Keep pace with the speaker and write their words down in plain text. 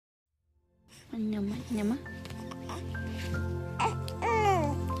Nyama, nyama.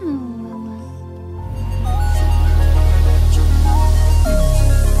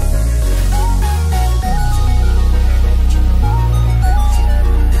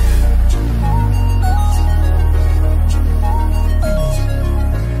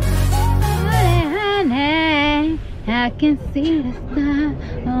 I can see the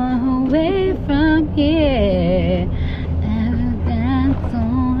star away from here. I'll dance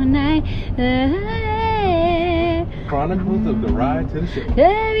all night. Chronicles of the Ride to the Show.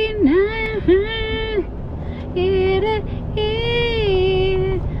 Every night,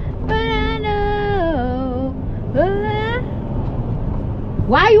 but I know.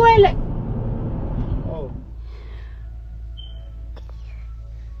 Why you ain't like? Oh.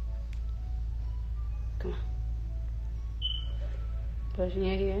 Come on. Brushing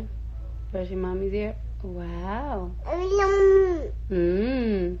your hair. Brushing mommy's hair. Wow.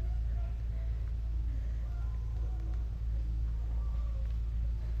 Mmm.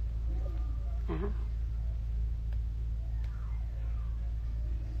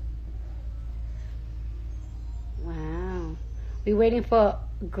 Wow. We're waiting for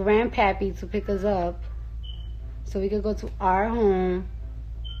Grandpappy to pick us up so we can go to our home.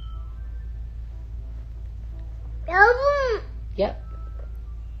 Yep.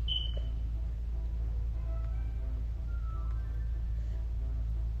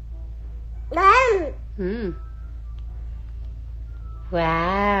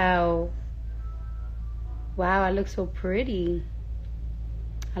 Wow. Wow, I look so pretty.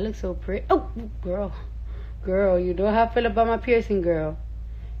 I look so pretty. Oh, girl. Girl, you know how I feel about my piercing, girl.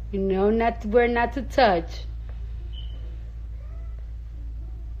 You know where not to touch.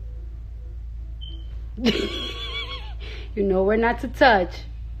 You know where not to touch.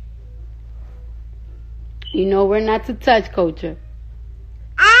 You know where not to touch, Kulture.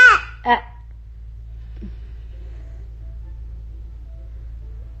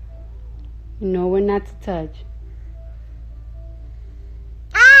 You know where not to touch.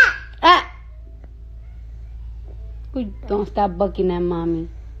 Don't stop bucking at mommy.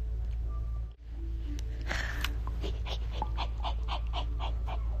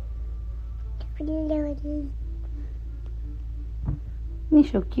 You're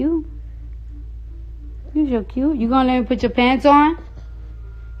so cute. You're so cute. You gonna let me put your pants on?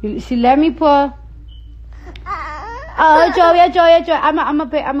 She let me put. Oh, Joey. I'm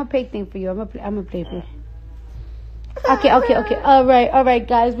a play thing for you. I'm a play for you. Okay. All right,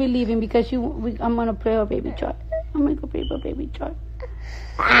 guys. We're leaving because I'm gonna play her baby toy. I'm gonna go play her baby toy.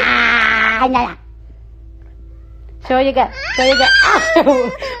 Show you guys.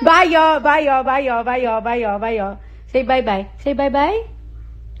 Bye, y'all. Say bye. Say bye.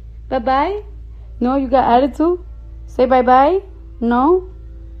 Bye. No, you got attitude. Say bye. No,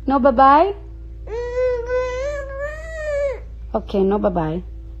 bye. Okay, no bye.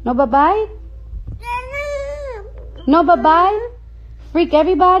 No bye. No bye. Freak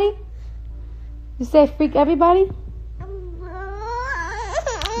everybody. You say freak everybody.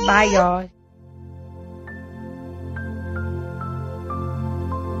 Bye, y'all.